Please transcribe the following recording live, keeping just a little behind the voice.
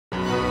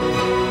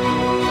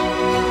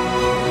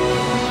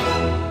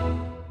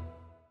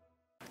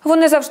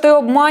Вони завжди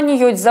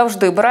обманюють,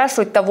 завжди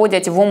брешуть та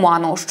водять в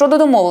оману. Щодо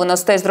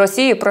домовленостей з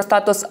Росією про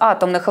статус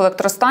атомних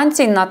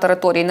електростанцій на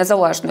території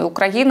незалежної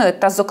України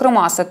та,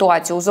 зокрема,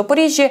 ситуацію у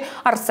Запоріжжі,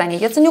 Арсеній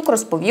Яценюк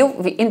розповів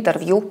в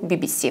інтерв'ю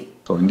BBC.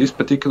 So in this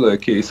particular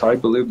case, I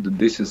believe that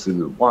this is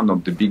one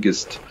of the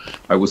biggest,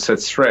 I would say,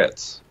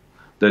 threats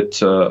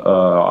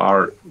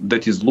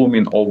that is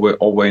looming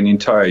over an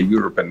entire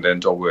Europe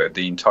and over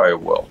the entire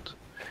world.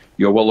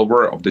 You're well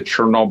aware of the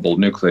Chernobyl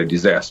nuclear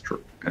disaster.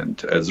 And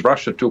as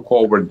Russia took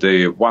over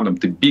one of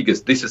the biggest,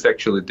 this is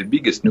actually the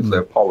biggest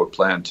nuclear power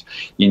plant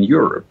in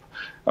Europe.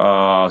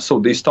 So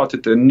they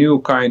started a new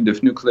kind of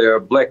nuclear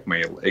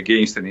blackmail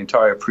against an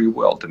entire free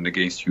world and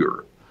against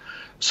Europe.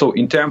 So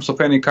in terms of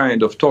any kind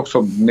of talks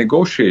or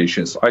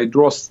negotiations, I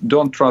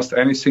don't trust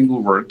any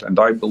single word. And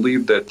I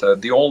believe that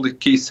the only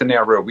case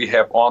scenario we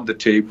have on the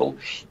table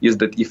is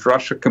that if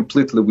Russia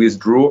completely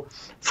withdrew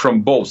from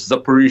both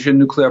Zaporizhzhia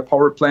nuclear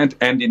power plant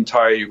and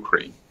entire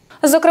Ukraine.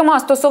 Зокрема,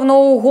 стосовно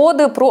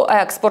угоди про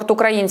експорт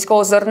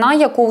українського зерна,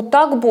 яку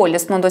так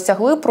болісно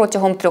досягли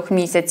протягом 3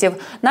 місяців.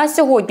 На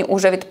сьогодні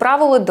уже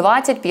відправили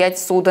 25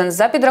 суден.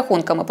 За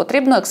підрахунками,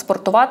 потрібно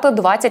експортувати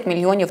 20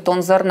 мільйонів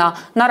тонн зерна.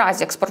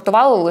 Наразі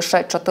експортували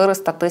лише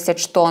 400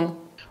 тисяч тонн.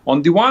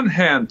 On the one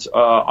hand,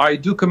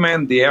 I do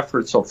commend the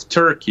efforts of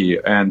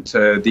Turkey and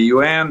the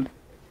UN.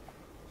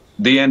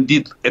 The UN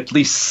did at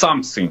least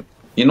something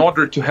in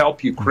order to help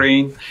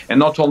Ukraine, and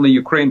not only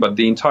Ukraine, but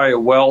the entire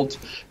world,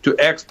 to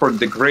export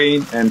the grain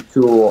and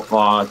to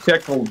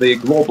tackle the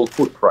global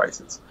food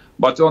crisis.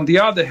 But on the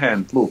other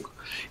hand, look,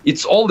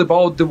 it's all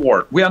about the war.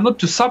 We are not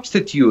to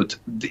substitute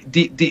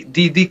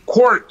the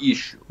core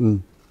issue,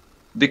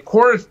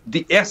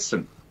 the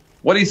essence,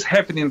 what is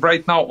happening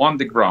right now on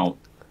the ground.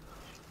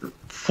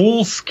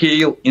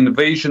 Full-scale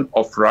invasion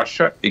of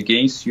Russia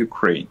against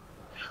Ukraine.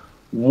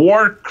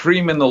 War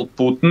criminal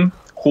Putin,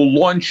 who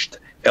launched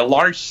a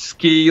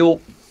large-scale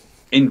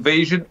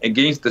invasion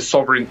against the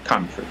sovereign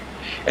country.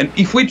 And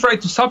if we try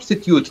to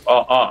substitute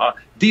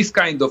these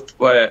kind of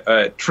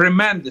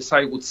tremendous,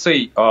 I would say,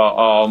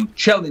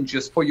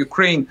 challenges for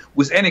Ukraine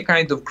with any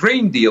kind of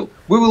grain deal,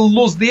 we will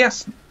lose the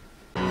essence.